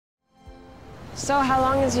So how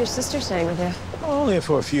long is your sister staying with you? Only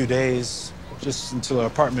for a few days, just until our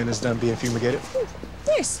apartment is done being fumigated.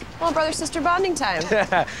 Nice. Well, brother-sister bonding time.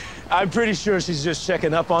 I'm pretty sure she's just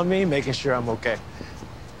checking up on me, making sure I'm okay.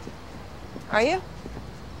 Are you?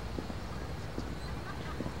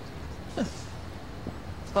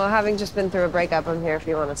 Well, having just been through a breakup, I'm here if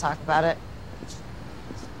you want to talk about it.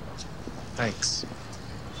 Thanks.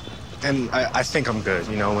 And I think I'm good.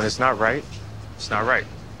 You know, when it's not right, it's not right.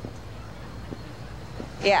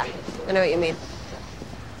 Yeah, I know what you mean.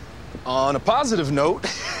 On a positive note,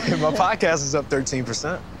 my podcast is up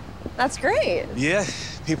 13%. That's great. Yeah,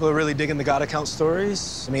 people are really digging the God account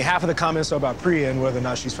stories. I mean, half of the comments are about Priya and whether or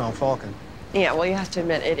not she's found Falcon. Yeah, well, you have to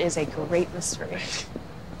admit, it is a great mystery.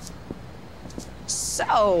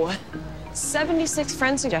 So, 76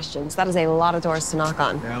 friend suggestions. That is a lot of doors to knock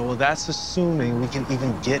on. Yeah, well, that's assuming we can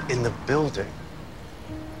even get in the building.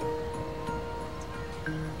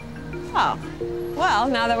 Oh, well,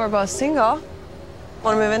 now that we're both single,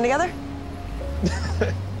 want to move in together?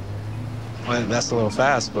 Well, that's a little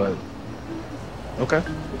fast, but okay.